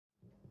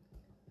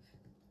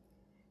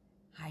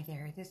Hi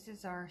there, this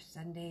is our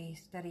Sunday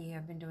study.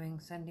 I've been doing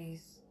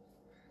Sundays,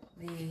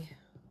 The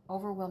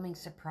Overwhelming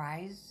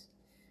Surprise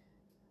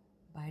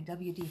by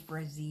W.D.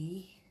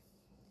 Frazee.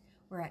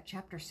 We're at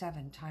chapter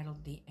 7,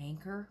 titled The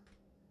Anchor.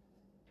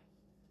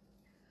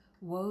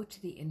 Woe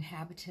to the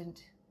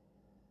inhabitant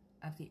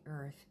of the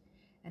earth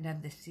and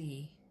of the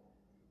sea,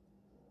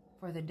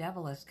 for the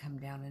devil is come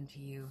down unto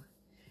you,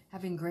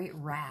 having great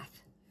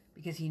wrath,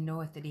 because he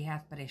knoweth that he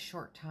hath but a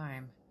short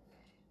time.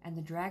 And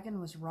the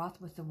dragon was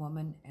wroth with the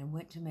woman, and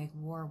went to make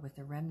war with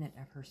the remnant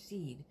of her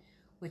seed,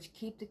 which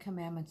keep the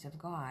commandments of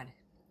God,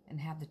 and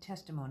have the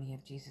testimony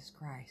of Jesus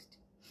Christ.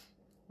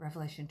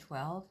 Revelation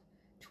 12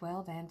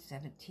 and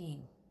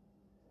 17.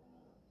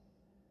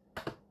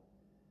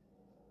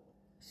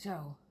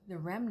 So, the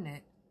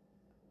remnant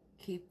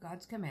keep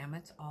God's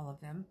commandments, all of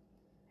them,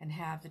 and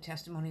have the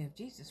testimony of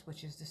Jesus,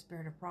 which is the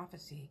spirit of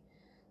prophecy.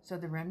 So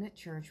the remnant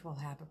church will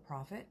have a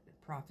prophet,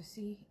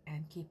 prophecy,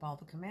 and keep all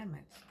the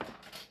commandments.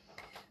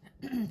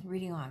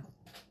 Reading on.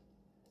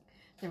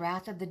 The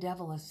wrath of the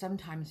devil is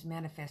sometimes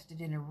manifested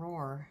in a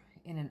roar,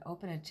 in an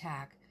open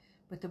attack,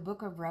 but the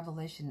book of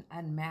Revelation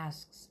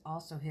unmasks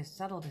also his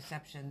subtle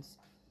deceptions.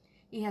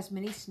 He has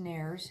many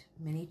snares,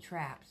 many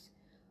traps.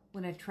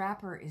 When a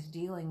trapper is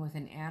dealing with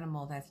an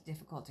animal that's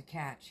difficult to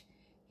catch,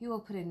 he will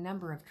put a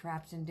number of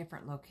traps in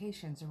different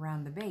locations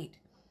around the bait,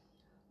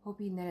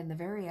 hoping that in the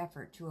very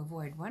effort to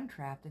avoid one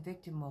trap, the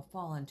victim will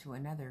fall into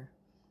another.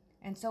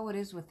 And so it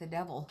is with the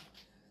devil.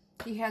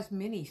 He has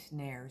many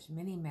snares,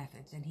 many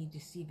methods, and he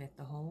deceiveth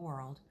the whole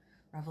world.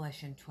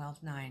 Revelation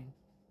 12:9.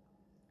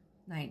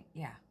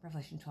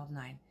 Revelation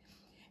 12:9.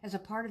 As a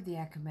part of the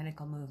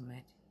ecumenical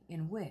movement,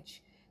 in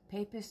which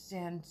papists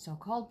and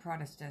so-called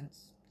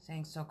Protestants,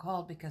 saying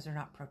so-called because they're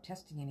not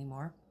protesting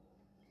anymore,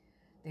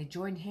 they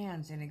join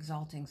hands in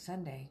exalting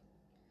Sunday.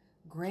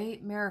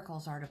 Great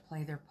miracles are to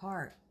play their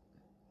part.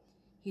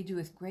 He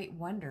doeth great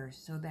wonders,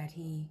 so that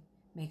he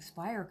makes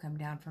fire come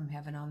down from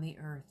heaven on the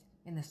earth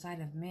in the sight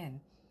of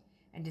men,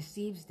 and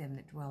deceives them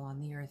that dwell on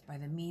the earth by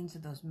the means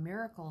of those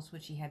miracles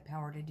which he had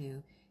power to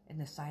do in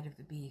the sight of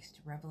the beast.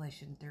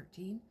 Revelation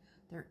 13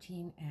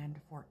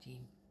 and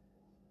 14.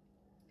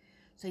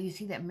 So you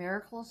see that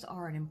miracles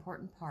are an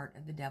important part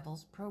of the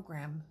devil's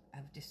program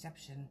of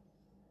deception.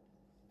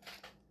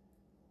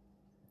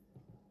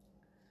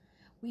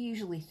 We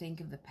usually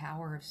think of the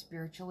power of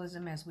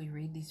spiritualism as we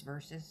read these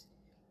verses.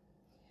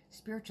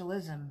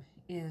 Spiritualism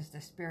is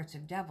the spirits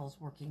of devils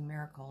working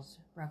miracles.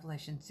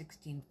 Revelation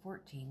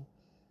 16:14.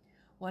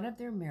 One of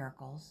their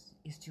miracles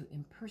is to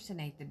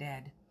impersonate the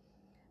dead,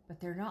 but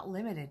they're not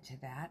limited to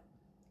that.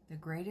 The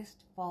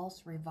greatest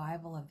false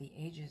revival of the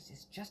ages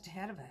is just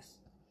ahead of us,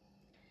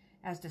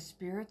 as the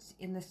spirits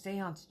in the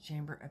seance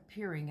chamber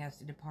appearing as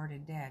the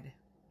departed dead.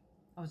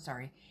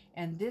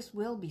 And this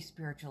will be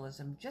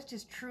spiritualism just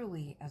as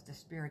truly as the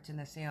spirits in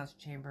the seance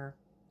chamber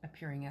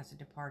appearing as the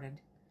departed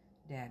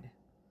dead.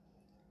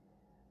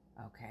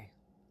 Okay.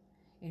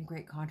 In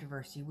Great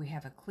Controversy, we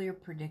have a clear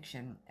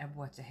prediction of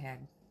what's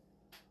ahead.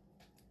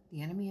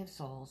 The enemy of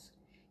souls,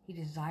 he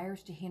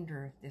desires to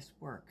hinder this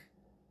work.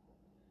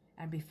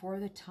 And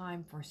before the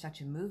time for such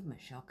a movement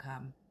shall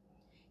come,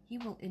 he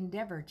will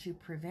endeavor to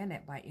prevent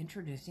it by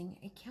introducing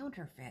a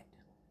counterfeit.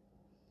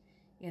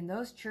 In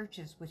those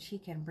churches which he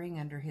can bring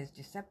under his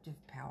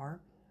deceptive power,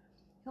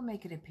 he'll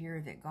make it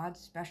appear that God's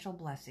special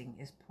blessing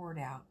is poured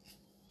out.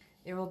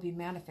 There will be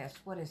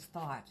manifest what is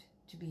thought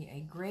to be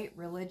a great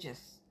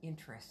religious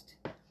interest.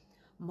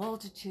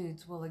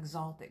 Multitudes will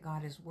exalt that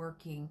God is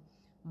working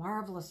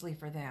marvelously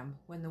for them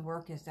when the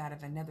work is that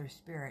of another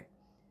spirit.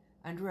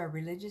 Under a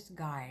religious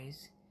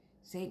guise,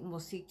 Satan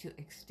will seek to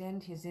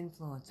extend his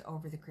influence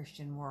over the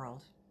Christian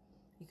world.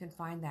 You can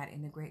find that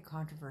in the Great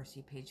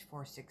Controversy, page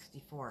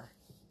 464.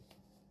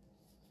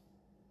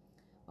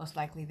 Most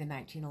likely the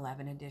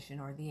 1911 edition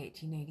or the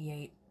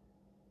 1888.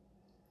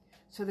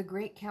 So the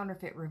great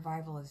counterfeit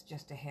revival is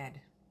just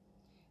ahead.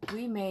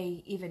 We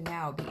may even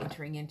now be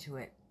entering into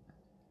it.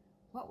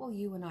 What will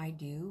you and I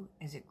do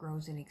as it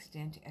grows in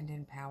extent and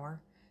in power?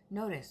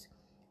 Notice,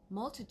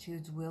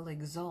 multitudes will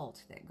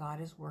exult that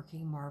God is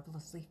working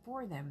marvelously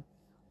for them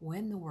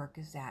when the work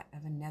is that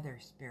of another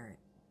spirit.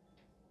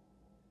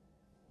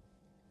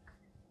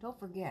 Don't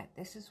forget,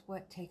 this is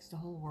what takes the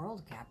whole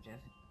world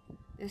captive.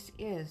 This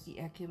is the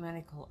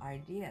ecumenical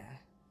idea.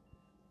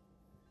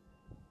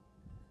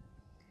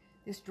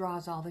 This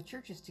draws all the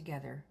churches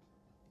together,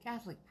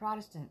 Catholic,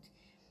 Protestant,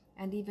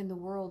 and even the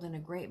world in a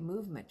great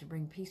movement to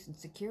bring peace and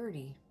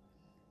security.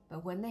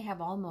 But when they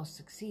have almost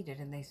succeeded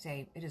and they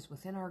say, it is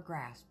within our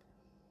grasp,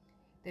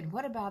 then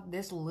what about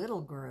this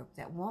little group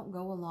that won't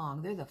go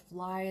along? They're the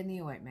fly in the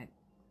ointment.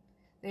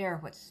 They are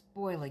what's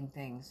spoiling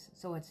things,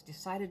 so it's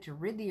decided to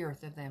rid the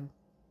earth of them.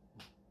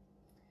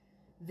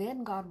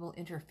 Then God will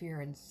interfere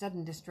and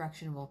sudden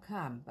destruction will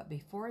come, but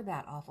before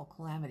that awful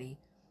calamity,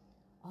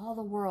 all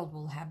the world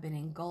will have been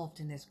engulfed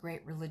in this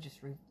great religious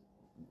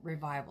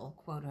revival,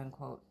 quote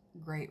unquote,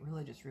 great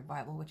religious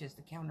revival, which is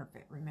the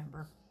counterfeit,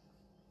 remember.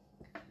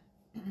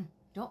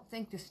 Don't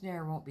think the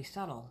snare won't be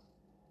subtle.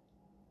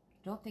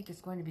 Don't think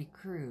it's going to be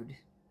crude.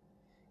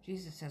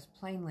 Jesus says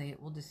plainly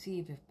it will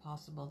deceive, if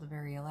possible, the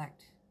very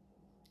elect.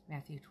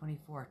 Matthew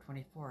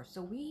 24:24.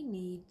 So we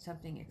need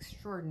something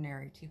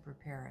extraordinary to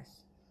prepare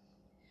us.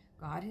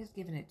 God has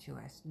given it to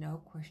us,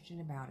 no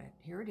question about it.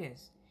 Here it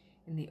is,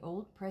 in the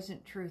Old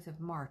Present Truth of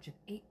March of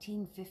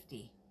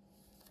 1850.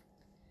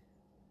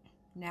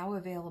 Now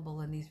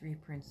available in these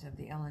reprints of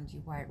the Ellen G.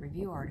 White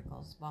Review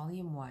articles,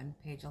 Volume 1,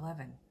 page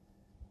 11.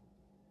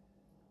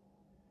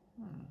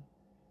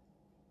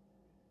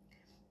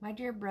 My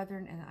dear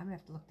brethren, and I'm going to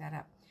have to look that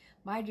up.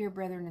 My dear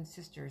brethren and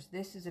sisters,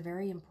 this is a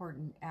very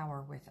important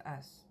hour with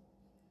us.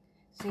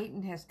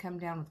 Satan has come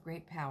down with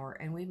great power,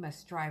 and we must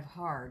strive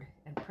hard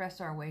and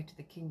press our way to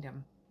the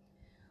kingdom.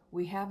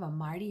 We have a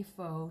mighty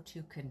foe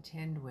to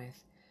contend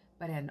with,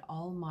 but an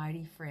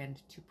almighty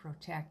friend to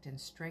protect and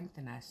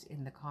strengthen us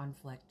in the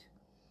conflict.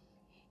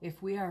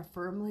 If we are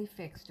firmly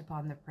fixed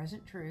upon the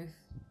present truth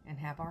and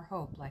have our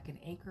hope like an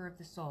anchor of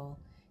the soul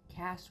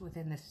cast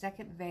within the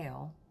second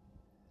veil,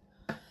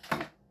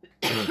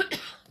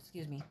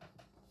 excuse me,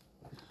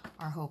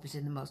 our hope is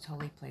in the most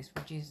holy place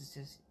where Jesus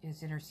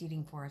is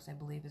interceding for us, I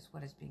believe is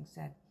what is being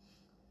said.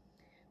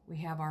 We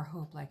have our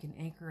hope like an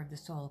anchor of the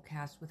soul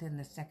cast within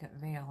the second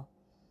veil.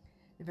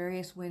 The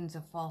various winds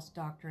of false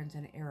doctrines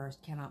and errors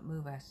cannot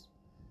move us.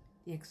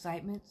 The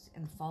excitements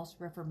and false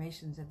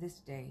reformations of this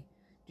day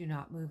do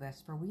not move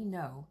us, for we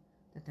know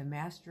that the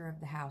master of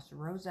the house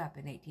rose up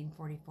in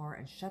 1844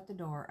 and shut the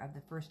door of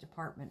the first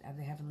apartment of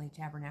the heavenly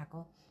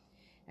tabernacle,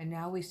 and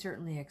now we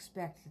certainly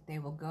expect that they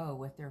will go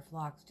with their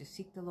flocks to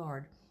seek the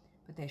Lord,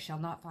 but they shall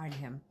not find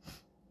him.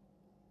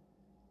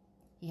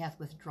 He hath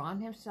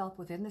withdrawn himself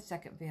within the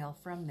second veil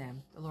from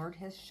them. The Lord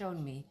has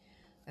shown me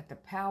that the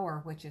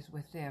power which is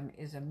with them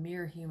is a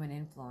mere human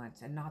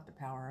influence and not the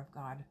power of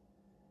God.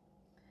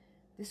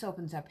 This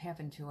opens up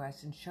heaven to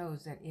us and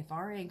shows that if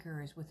our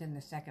anchor is within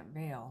the second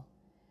veil,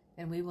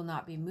 then we will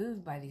not be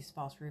moved by these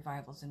false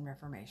revivals and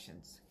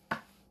reformations.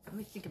 Let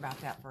me think about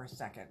that for a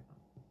second.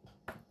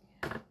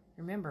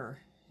 Remember,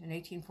 in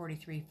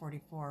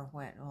 1843-44,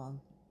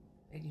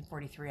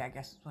 1843, I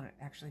guess is when it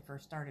actually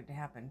first started to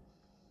happen,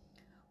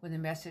 when the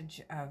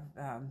message of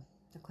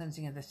the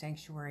cleansing of the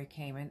sanctuary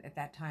came, and at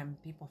that time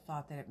people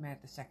thought that it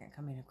meant the second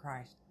coming of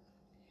Christ.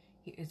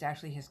 It is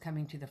actually his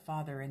coming to the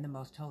Father in the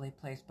most holy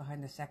place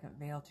behind the second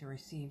veil to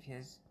receive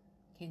his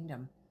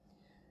kingdom,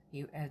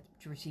 to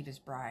receive his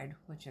bride,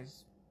 which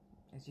is,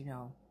 as you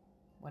know,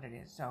 what it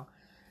is. So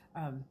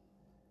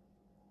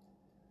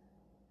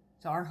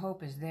our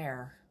hope is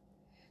there.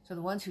 So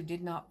the ones who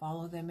did not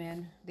follow them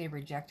in, they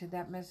rejected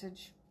that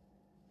message.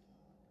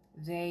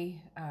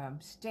 They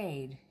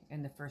stayed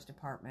in the first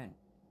apartment,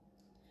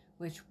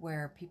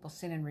 where people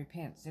sin and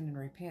repent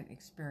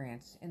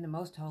experience in the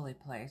most holy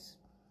place.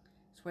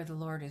 It's where the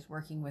Lord is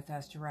working with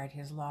us to write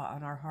his law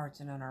on our hearts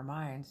and on our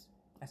minds.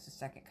 That's the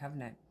second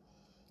covenant.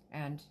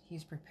 And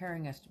he's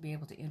preparing us to be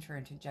able to enter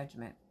into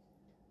judgment,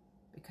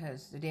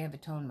 because the Day of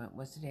Atonement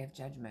was the Day of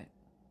Judgment.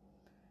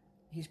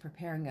 He's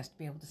preparing us to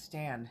be able to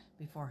stand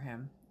before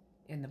him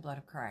in the blood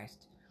of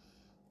Christ.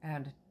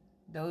 And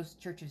those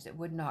churches that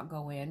would not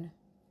go in,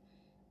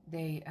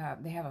 they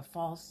have a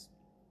false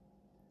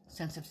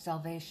sense of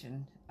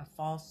salvation, a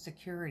false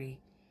security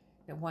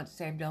that once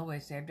saved,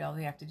 always saved. All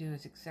they have to do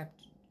is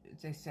accept.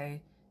 They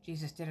say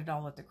Jesus did it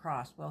all at the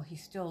cross. Well,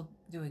 he's still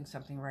doing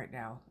something right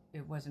now.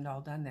 It wasn't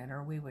all done then,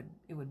 or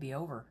it would be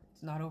over.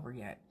 It's not over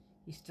yet.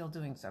 He's still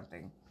doing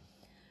something.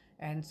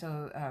 And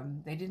so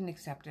they didn't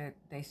accept it.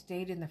 They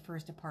stayed in the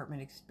first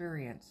apartment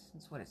experience.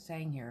 That's what it's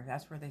saying here.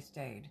 That's where they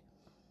stayed.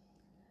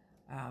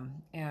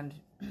 And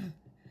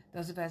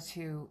those of us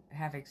who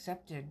have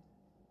accepted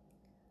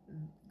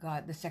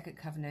God, the second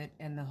covenant,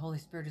 and the Holy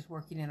Spirit is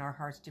working in our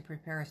hearts to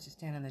prepare us to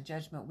stand in the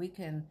judgment, we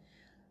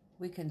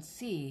can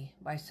see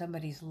by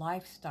somebody's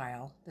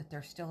lifestyle that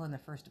they're still in the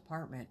first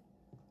apartment.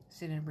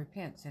 Sin and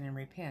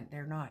repent.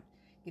 They're not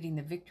getting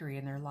the victory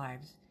in their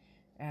lives.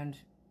 And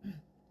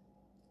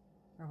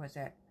where was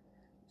that?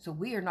 So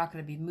we are not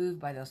going to be moved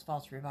by those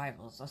false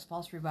revivals. Those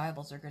false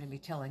revivals are going to be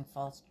telling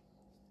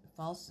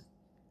falsehoods.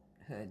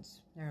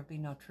 There will be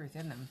no truth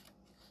in them.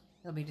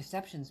 There'll be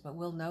deceptions, but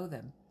we'll know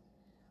them.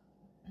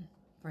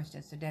 For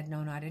instance, the dead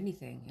know not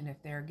anything, and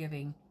if they're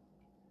giving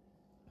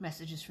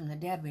messages from the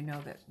dead, we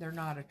know that they're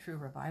not a true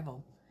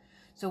revival.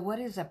 So what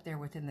is up there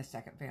within the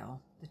second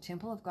veil? The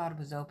temple of God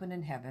was open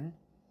in heaven.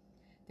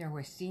 There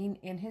was seen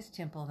in his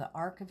temple the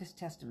ark of his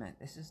testament.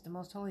 This is the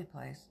most holy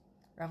place.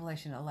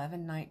 Revelation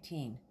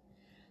 11:19.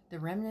 The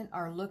remnant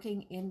are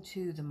looking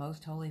into the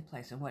most holy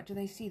place. And what do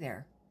they see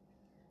there?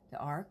 The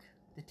ark,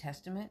 the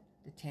testament,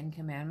 the 10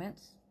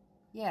 commandments.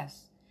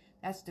 Yes,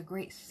 that's the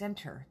great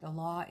center, the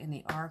law in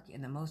the ark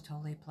in the most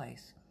holy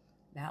place.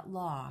 That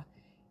law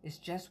is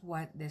just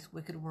what this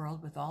wicked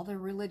world with all their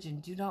religion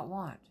do not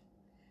want.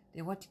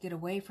 They want to get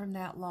away from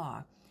that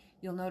law.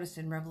 You'll notice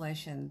in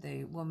Revelation,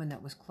 the woman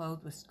that was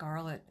clothed with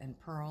scarlet and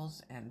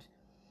pearls and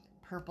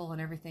purple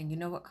and everything, you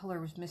know what color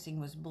was missing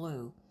was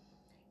blue.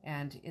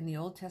 And in the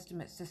Old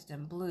Testament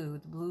system, blue,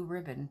 the blue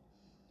ribbon,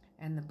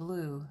 and the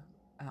blue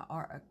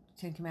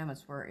 10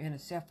 Commandments were in a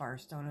sapphire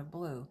stone of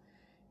blue.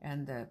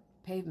 And the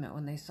pavement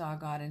when they saw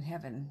God in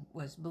heaven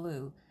was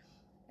blue.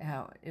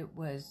 It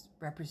was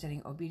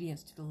representing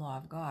obedience to the law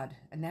of God,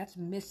 and that's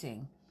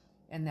missing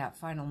in that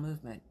final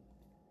movement.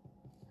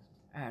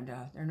 And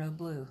there's no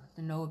blue,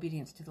 there's no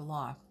obedience to the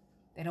law.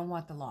 They don't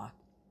want the law.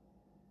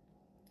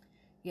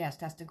 Yes,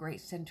 that's the great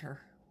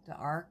center, the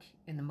ark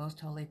in the most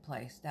holy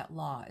place. That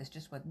law is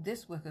just what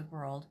this wicked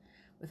world,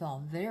 with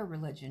all their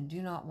religion,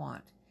 do not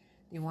want.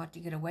 They want to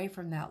get away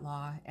from that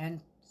law,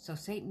 and so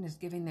Satan is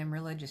giving them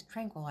religious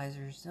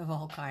tranquilizers of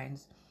all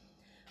kinds.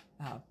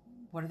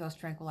 What are those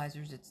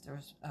tranquilizers? It's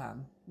those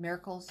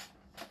miracles,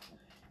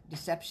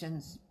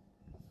 deceptions,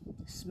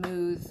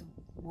 smooth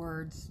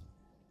words.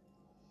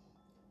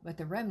 But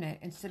the remnant,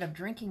 instead of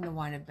drinking the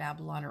wine of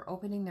Babylon, are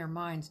opening their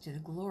minds to the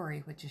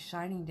glory which is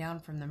shining down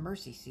from the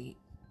mercy seat.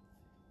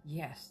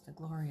 Yes, the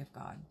glory of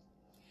God.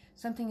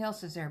 Something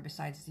else is there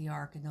besides the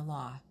ark and the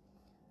law.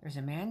 There's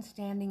a man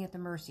standing at the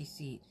mercy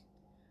seat.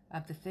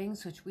 Of the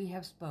things which we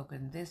have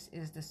spoken, this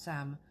is the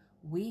sum.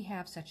 We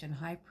have such an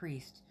high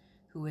priest,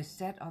 who is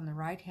set on the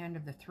right hand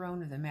of the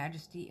throne of the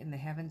majesty in the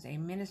heavens, a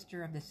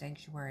minister of the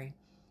sanctuary,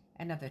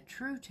 and of the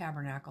true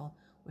tabernacle,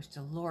 which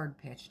the Lord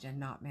pitched and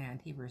not man.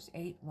 Hebrews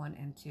 8, 1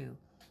 and 2.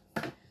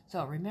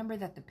 So remember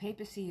that the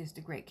papacy is the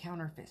great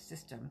counterfeit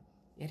system.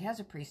 It has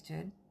a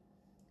priesthood,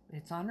 but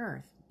it's on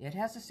earth. It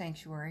has a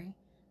sanctuary,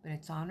 but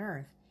it's on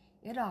earth.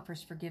 It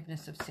offers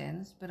forgiveness of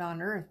sins, but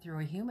on earth through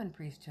a human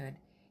priesthood.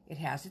 It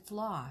has its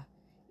law,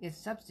 its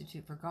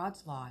substitute for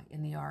God's law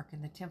in the ark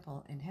and the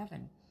temple in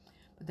heaven.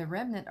 But the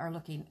remnant are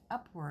looking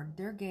upward,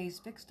 their gaze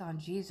fixed on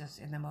Jesus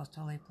in the most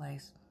holy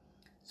place.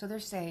 So they're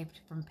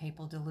saved from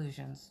papal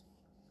delusions.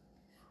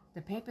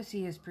 The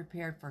papacy is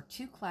prepared for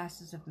two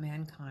classes of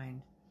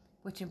mankind,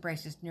 which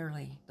embraces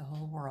nearly the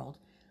whole world.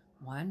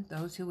 One,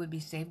 those who would be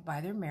saved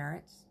by their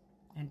merits,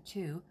 and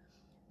two,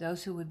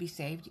 those who would be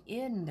saved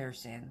in their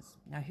sins.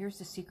 Now here's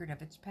the secret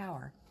of its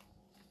power.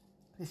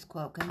 This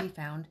quote can be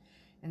found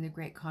in the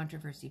Great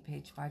Controversy,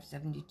 page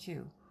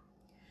 572.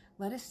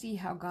 Let us see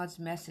how God's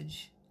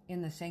message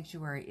in the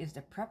sanctuary is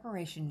the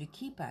preparation to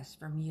keep us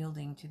from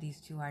yielding to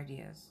these two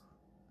ideas.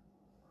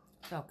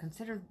 So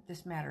consider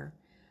this matter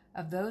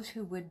of those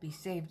who would be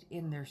saved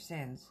in their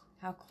sins.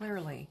 How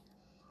clearly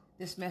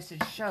this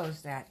message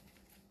shows that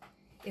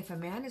if a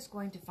man is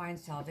going to find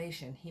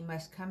salvation, he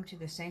must come to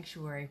the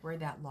sanctuary where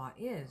that law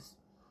is.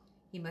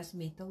 He must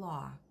meet the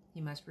law.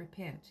 He must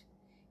repent.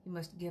 He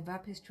must give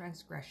up his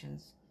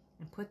transgressions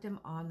and put them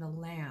on the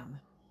Lamb.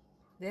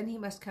 Then he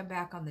must come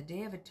back on the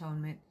Day of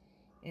Atonement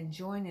and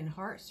join in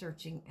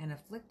heart-searching and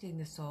afflicting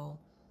the soul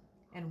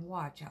and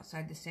watch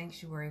outside the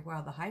sanctuary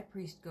while the high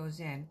priest goes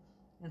in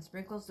and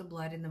sprinkles the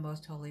blood in the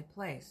most holy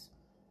place.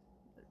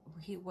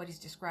 What he's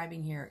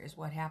describing here is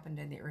what happened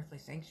in the earthly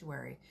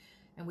sanctuary.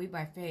 And we,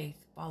 by faith,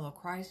 follow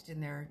Christ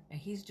in there.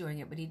 He's doing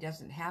it, but he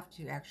doesn't have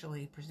to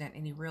actually present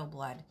any real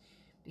blood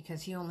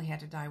because he only had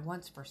to die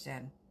once for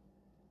sin.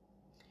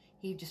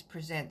 He just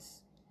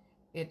presents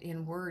it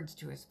in words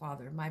to his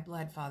Father. My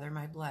blood,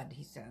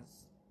 he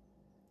says.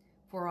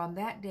 For on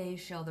that day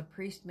shall the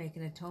priest make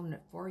an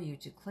atonement for you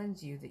to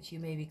cleanse you, that you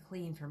may be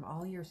clean from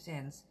all your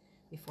sins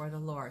before the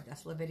Lord.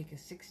 That's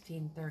Leviticus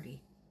 16:30.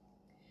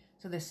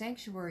 So the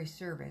sanctuary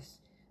service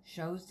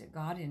shows that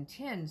God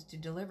intends to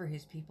deliver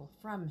his people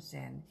from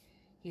sin.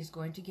 He's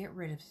going to get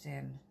rid of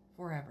sin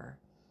forever.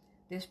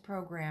 This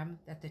program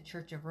that the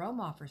Church of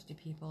Rome offers to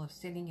people of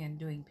sinning and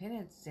doing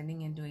penance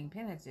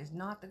is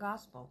not the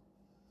gospel.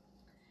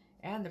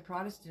 And the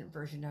Protestant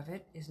version of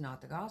it is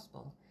not the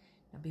gospel.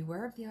 Now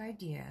beware of the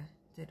idea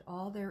that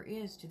all there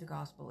is to the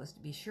gospel is to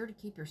be sure to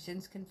keep your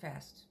sins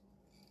confessed.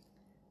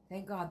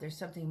 Thank God there's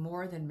something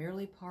more than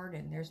merely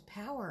pardon. There's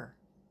power.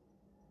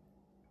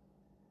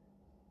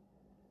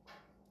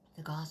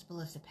 The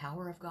gospel is the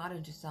power of God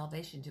unto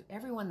salvation to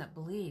everyone that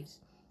believes.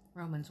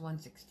 Romans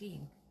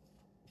 1:16.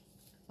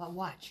 But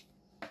watch.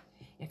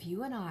 If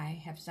you and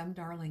I have some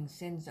darling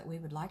sins that we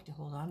would like to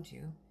hold on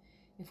to,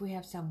 if we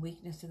have some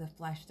weakness of the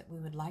flesh that we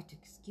would like to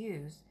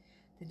excuse,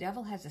 the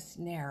devil has a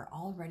snare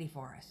all ready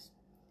for us,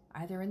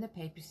 either in the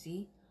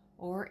papacy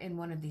or in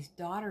one of these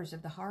daughters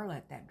of the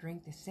harlot that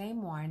drink the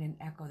same wine and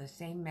echo the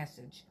same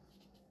message.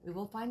 We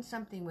will find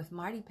something with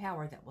mighty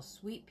power that will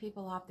sweep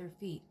people off their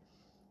feet,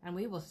 and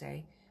we will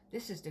say,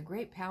 this is the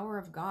great power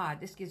of God.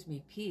 This gives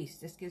me peace.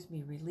 This gives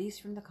me release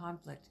from the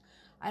conflict.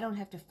 I don't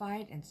have to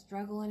fight and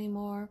struggle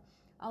anymore.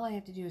 All I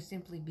have to do is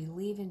simply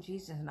believe in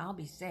Jesus and I'll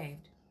be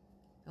saved.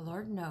 The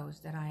Lord knows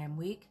that I am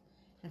weak,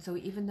 and so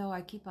even though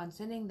I keep on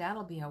sinning,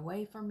 that'll be a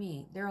way for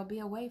me. There'll be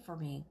a way for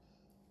me.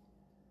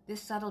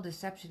 This subtle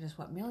deception is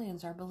what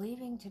millions are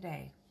believing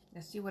today.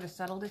 Let's see what a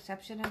subtle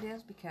deception it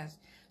is, because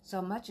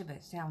so much of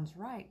it sounds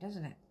right,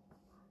 doesn't it?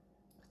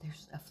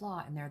 There's a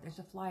flaw in there. There's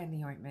a fly in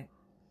the ointment.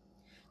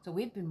 So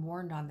we've been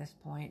warned on this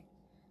point.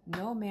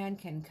 No man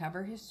can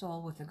cover his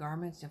soul with the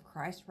garments of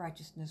Christ's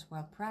righteousness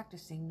while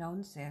practicing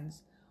known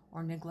sins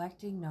or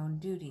neglecting known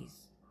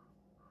duties.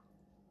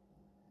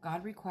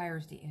 God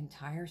requires the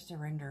entire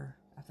surrender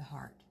of the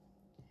heart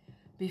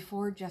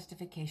before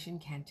justification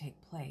can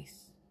take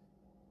place.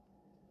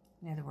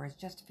 In other words,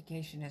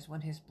 justification is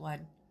when his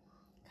blood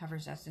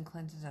covers us and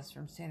cleanses us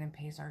from sin and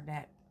pays our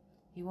debt.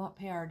 He won't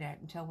pay our debt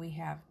until we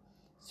have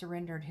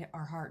surrendered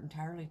our heart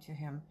entirely to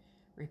Him,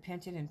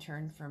 repented and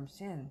turned from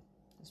sin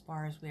as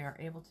far as we are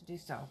able to do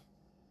so.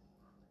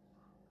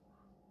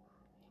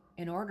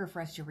 In order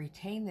for us to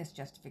retain this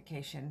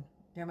justification,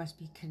 there must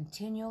be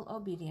continual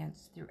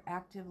obedience through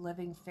active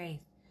living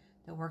faith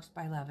that works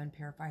by love and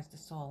purifies the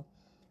soul.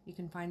 You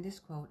can find this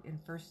quote in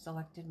First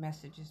Selected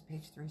Messages,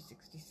 page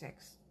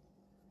 366.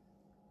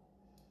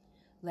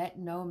 Let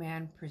no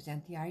man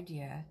present the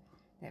idea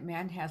that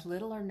man has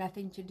little or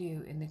nothing to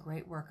do in the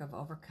great work of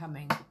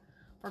overcoming,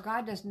 for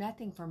God does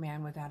nothing for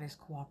man without his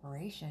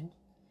cooperation.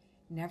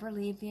 Never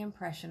leave the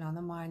impression on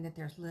the mind that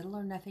there's little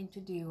or nothing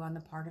to do on the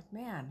part of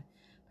man,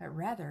 but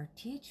rather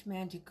teach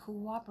man to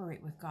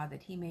cooperate with God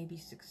that he may be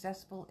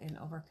successful in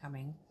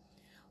overcoming.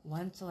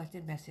 One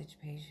Selected Message,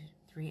 page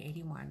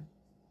 381.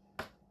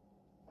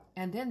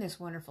 And then this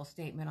wonderful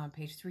statement on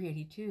page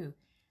 382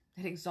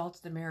 that exalts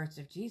the merits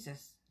of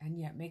Jesus and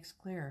yet makes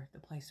clear the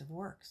place of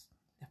works.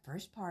 The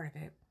first part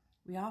of it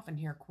we often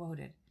hear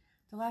quoted.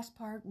 The last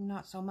part,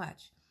 not so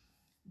much.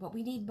 But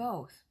we need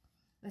both.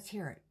 Let's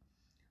hear it.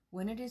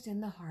 When it is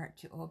in the heart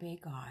to obey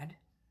God,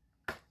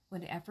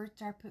 when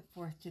efforts are put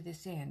forth to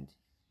this end,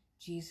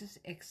 Jesus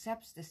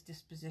accepts this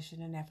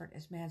disposition and effort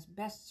as man's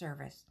best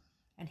service,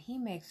 and he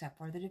makes up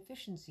for the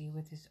deficiency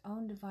with his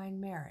own divine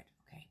merit.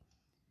 Okay.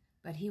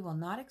 But he will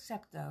not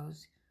accept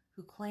those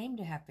who claim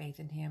to have faith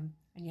in him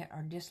and yet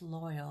are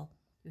disloyal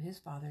to his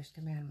Father's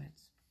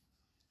commandments.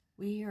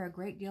 We hear a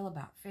great deal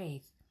about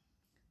faith,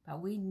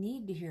 but we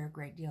need to hear a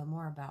great deal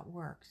more about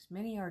works.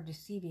 Many are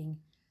deceiving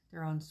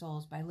their own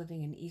souls by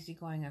living an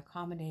easygoing,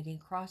 accommodating,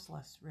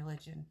 crossless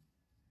religion.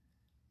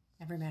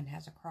 Every man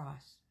has a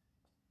cross.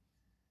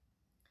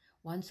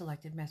 One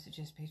Selected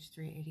Messages, page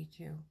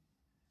 382.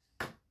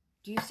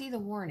 Do you see the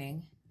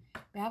warning?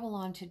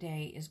 Babylon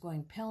today is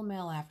going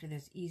pell-mell after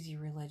this easy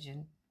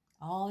religion.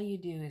 All you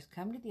do is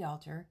come to the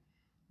altar,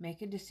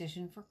 make a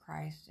decision for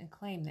Christ, and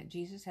claim that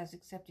Jesus has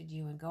accepted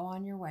you and go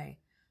on your way.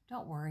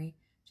 Don't worry,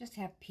 just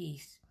have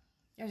peace.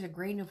 There's a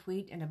grain of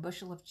wheat and a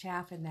bushel of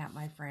chaff in that,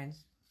 my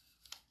friends.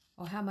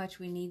 Oh, how much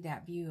we need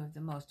that view of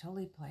the most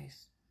holy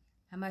place.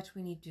 How much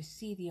we need to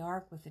see the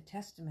ark with the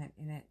testament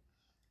in it.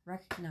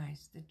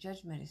 Recognize the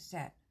judgment is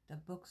set, the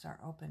books are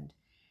opened,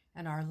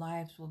 and our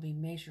lives will be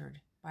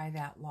measured by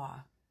that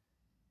law.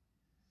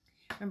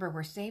 Remember,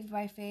 we're saved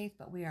by faith,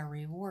 but we are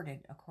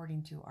rewarded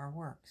according to our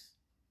works.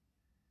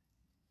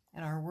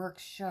 And our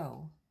works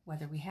show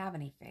whether we have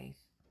any faith.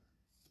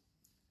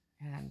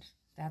 And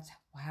that's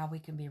how we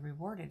can be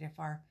rewarded. If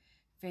our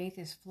faith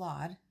is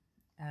flawed,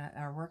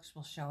 our works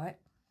will show it,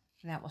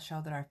 and that will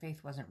show that our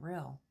faith wasn't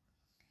real.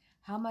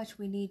 How much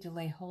we need to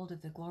lay hold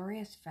of the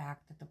glorious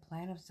fact that the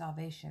plan of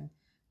salvation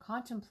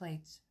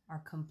contemplates our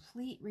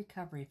complete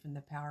recovery from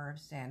the power of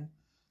sin.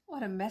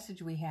 What a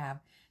message we have.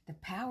 The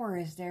power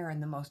is there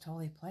in the most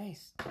holy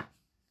place.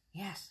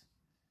 Yes.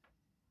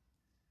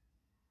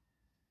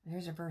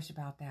 There's a verse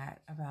about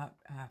that, about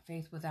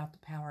faith without the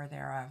power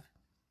thereof.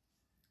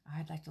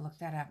 I'd like to look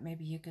that up.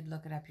 Maybe you could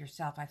look it up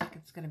yourself. I think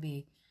it's going to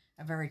be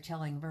a very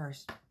telling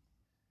verse.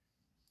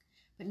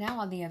 But now,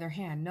 on the other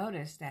hand,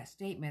 notice that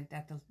statement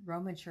that the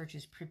Roman Church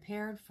is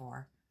prepared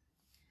for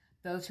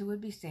those who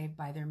would be saved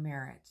by their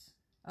merits.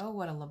 Oh,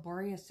 what a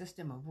laborious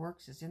system of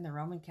works is in the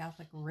Roman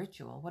Catholic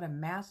ritual. What a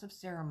massive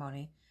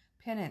ceremony,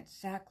 penance,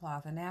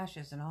 sackcloth, and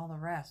ashes, and all the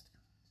rest.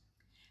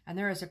 And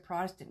there is a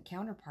Protestant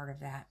counterpart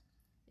of that.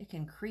 It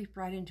can creep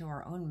right into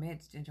our own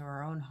midst, into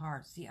our own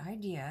hearts. The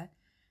idea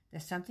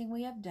that something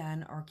we have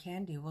done or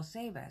can do will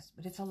save us,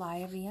 but it's a lie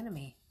of the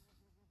enemy.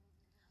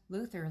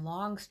 Luther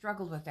long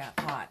struggled with that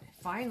thought.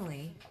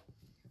 Finally,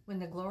 when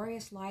the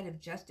glorious light of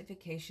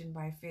justification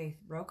by faith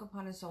broke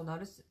upon his soul,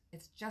 notice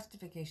it's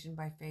justification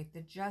by faith.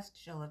 The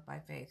just shall live by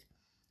faith.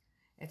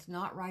 It's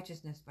not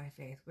righteousness by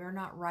faith. We're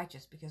not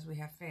righteous because we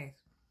have faith.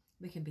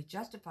 We can be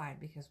justified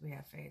because we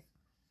have faith.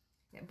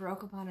 It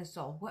broke upon his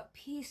soul. What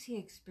peace he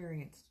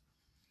experienced.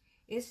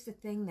 It's the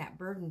thing that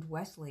burdened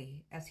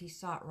Wesley as he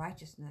sought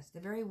righteousness. The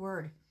very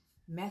word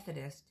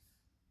Methodist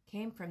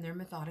came from their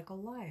methodical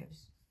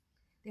lives.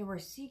 They were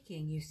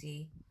seeking, you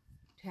see,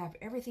 to have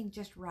everything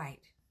just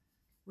right.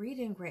 Read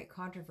in Great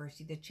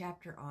Controversy the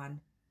chapter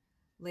on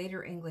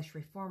later English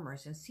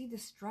reformers and see the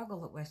struggle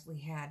that Wesley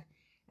had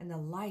and the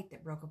light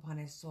that broke upon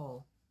his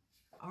soul.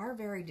 Our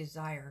very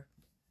desire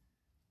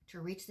to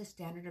reach the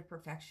standard of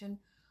perfection,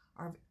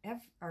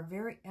 our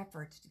very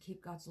efforts to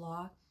keep God's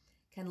law,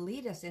 can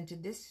lead us into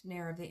this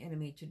snare of the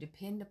enemy to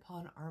depend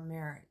upon our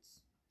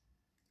merits.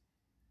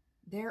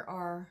 There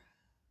are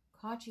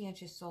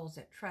conscientious souls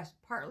that trust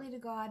partly to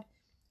God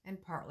and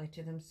partly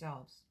to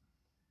themselves.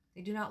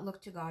 They do not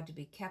look to God to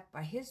be kept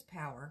by his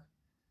power,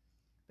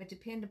 but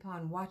depend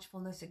upon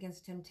watchfulness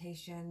against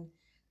temptation,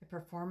 the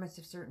performance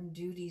of certain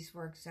duties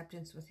for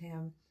acceptance with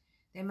him.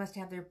 They must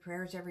have their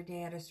prayers every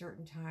day at a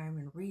certain time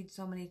and read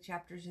so many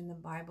chapters in the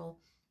Bible,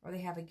 or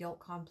they have a guilt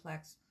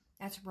complex.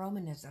 That's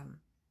Romanism,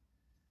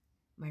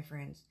 my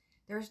friends.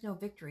 There is no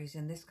victories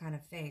in this kind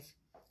of faith.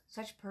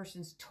 Such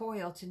persons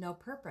toil to no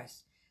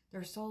purpose.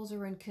 Their souls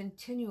are in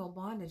continual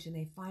bondage and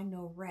they find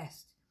no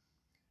rest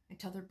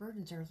until their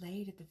burdens are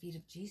laid at the feet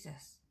of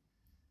Jesus.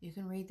 You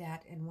can read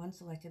that in One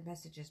Selected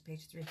Messages,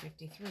 page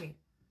 353.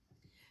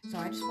 So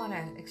I just want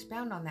to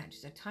expound on that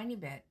just a tiny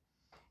bit.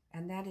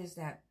 And that is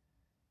that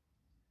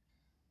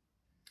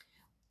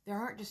there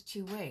aren't just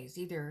two ways,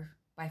 either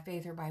by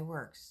faith or by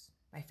works,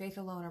 by faith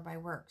alone or by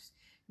works.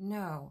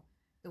 No,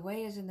 the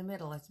way is in the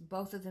middle. It's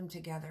both of them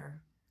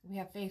together. We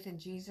have faith in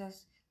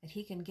Jesus that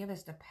he can give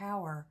us the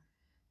power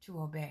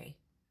to obey.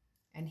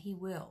 And he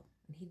will,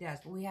 and he does.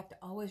 But we have to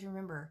always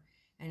remember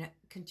and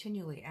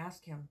continually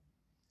ask him,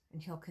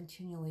 and he'll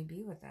continually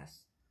be with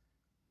us.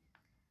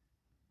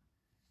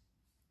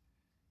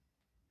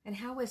 And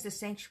how is the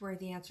sanctuary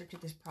the answer to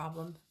this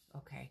problem?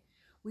 Okay,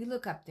 we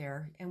look up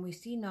there and we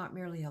see not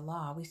merely a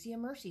law, we see a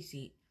mercy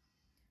seat.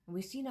 And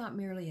we see not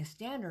merely a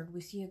standard,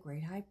 we see a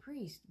great high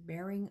priest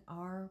bearing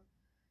our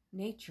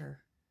nature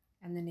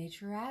and the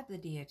nature of the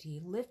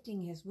deity,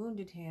 lifting his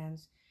wounded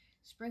hands,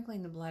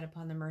 sprinkling the blood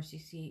upon the mercy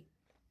seat,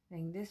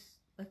 saying this,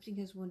 lifting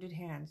his wounded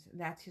hands.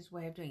 That's his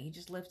way of doing it. He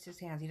just lifts his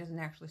hands. He doesn't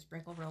actually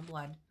sprinkle real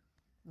blood.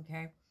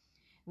 Okay?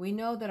 We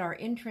know that our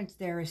entrance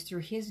there is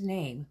through his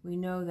name. We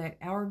know that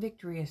our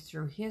victory is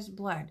through his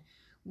blood.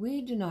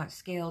 We do not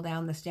scale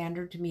down the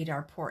standard to meet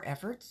our poor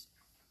efforts,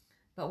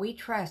 but we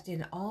trust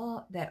in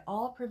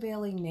all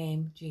prevailing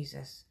name,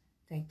 Jesus.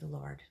 Thank the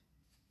Lord.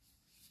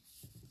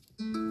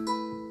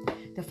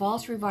 The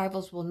false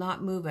revivals will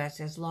not move us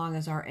as long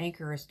as our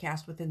anchor is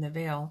cast within the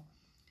veil.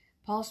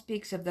 Paul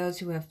speaks of those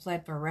who have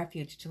fled for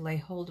refuge to lay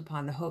hold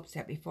upon the hope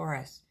set before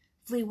us.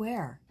 Flee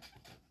where?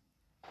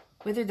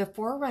 Whither the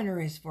forerunner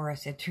is for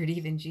us entered,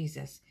 even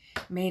Jesus,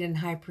 made an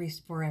high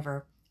priest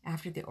forever,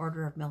 after the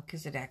order of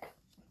Melchizedek.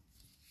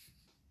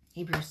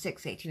 Hebrews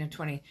 6, 18 and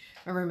 20.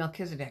 Remember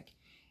Melchizedek.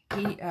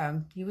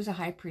 He was a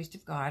high priest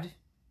of God,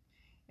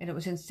 and it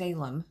was in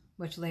Salem,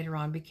 which later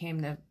on became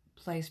the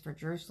place for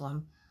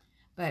Jerusalem.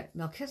 But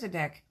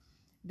Melchizedek,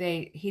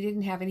 he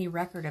didn't have any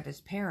record of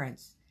his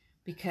parents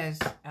because,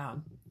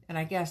 and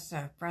I guess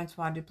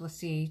Francois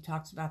Duplessis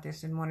talks about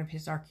this in one of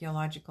his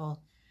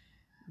archaeological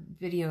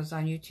videos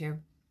on YouTube,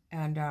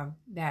 and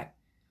that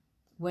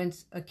when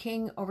a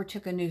king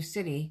overtook a new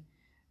city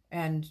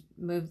and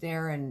moved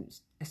there and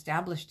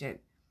established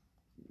it,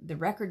 the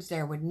records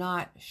there would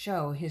not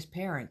show his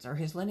parents or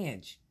his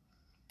lineage.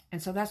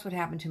 And so that's what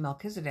happened to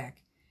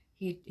Melchizedek.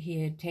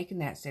 He had taken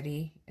that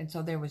city, and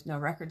so there was no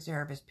records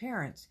there of his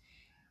parents.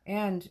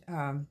 And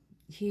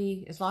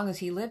as long as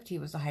he lived, he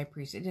was a high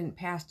priest. It didn't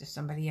pass to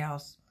somebody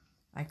else.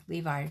 Like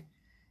Levi, it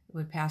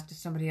would pass to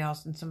somebody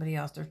else and somebody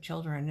else, their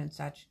children and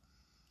such.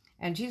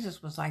 And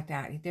Jesus was like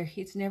that.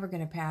 He's never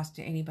going to pass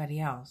to anybody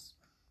else.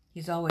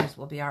 He's always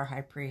will be our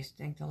high priest.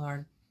 Thank the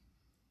Lord.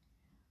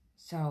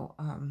 So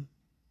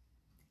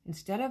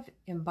instead of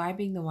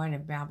imbibing the wine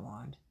of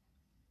Babylon,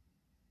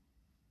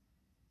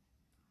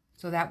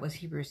 so that was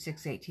Hebrews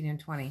 6, 18 and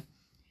 20.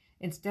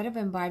 Instead of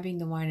imbibing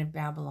the wine of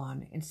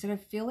Babylon, instead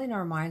of filling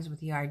our minds with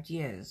the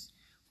ideas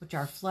which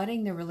are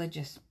flooding the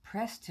religious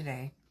press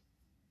today,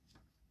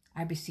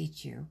 I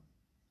beseech you,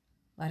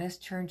 let us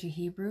turn to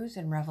Hebrews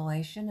and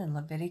Revelation and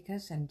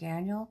Leviticus and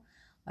Daniel.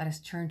 Let us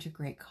turn to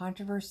great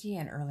controversy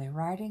and early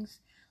writings.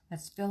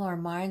 Let's fill our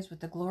minds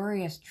with the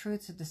glorious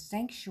truths of the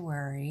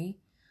sanctuary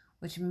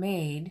which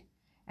made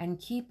and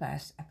keep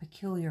us a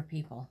peculiar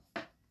people.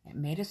 It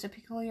made us a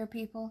peculiar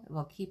people. It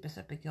will keep us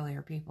a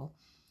peculiar people.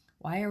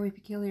 Why are we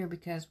peculiar?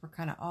 Because we're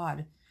kind of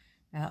odd.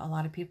 A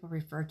lot of people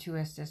refer to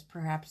us as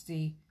perhaps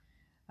the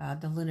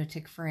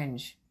lunatic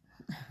fringe.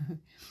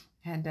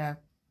 And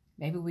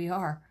maybe we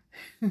are.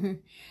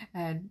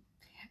 And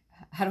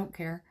I don't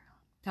care.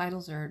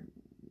 Titles are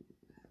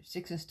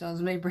sticks and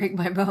stones may break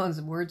my bones.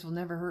 And words will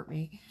never hurt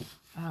me.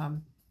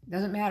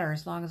 Doesn't matter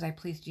as long as I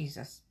please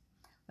Jesus.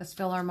 Let's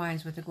fill our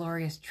minds with the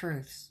glorious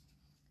truths.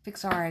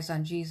 Fix our eyes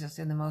on Jesus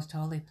in the most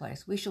holy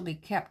place. We shall be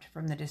kept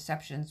from the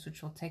deceptions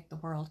which will take the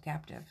world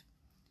captive.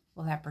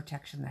 We'll have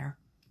protection there,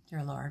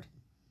 dear Lord.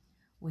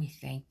 We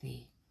thank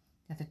thee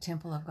that the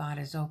temple of God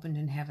is opened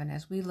in heaven.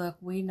 As we look,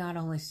 we not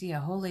only see a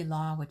holy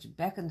law which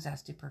beckons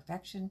us to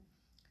perfection,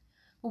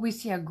 but we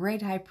see a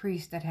great high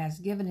priest that has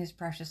given his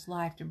precious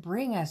life to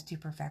bring us to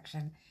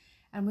perfection.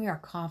 And we are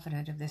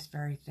confident of this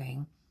very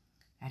thing,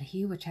 that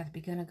he which hath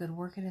begun a good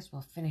work in us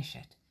will finish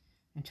it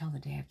until the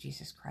day of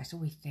Jesus Christ. So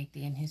we thank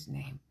thee in his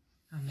name.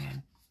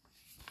 Amen.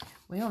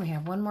 We only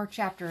have one more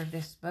chapter of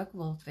this book.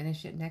 We'll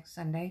finish it next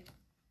Sunday.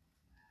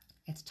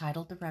 It's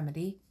titled The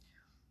Remedy,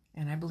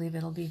 and I believe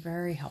it'll be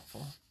very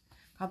helpful.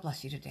 God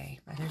bless you today,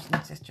 brothers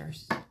and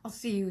sisters. I'll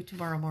see you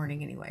tomorrow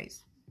morning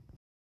anyways.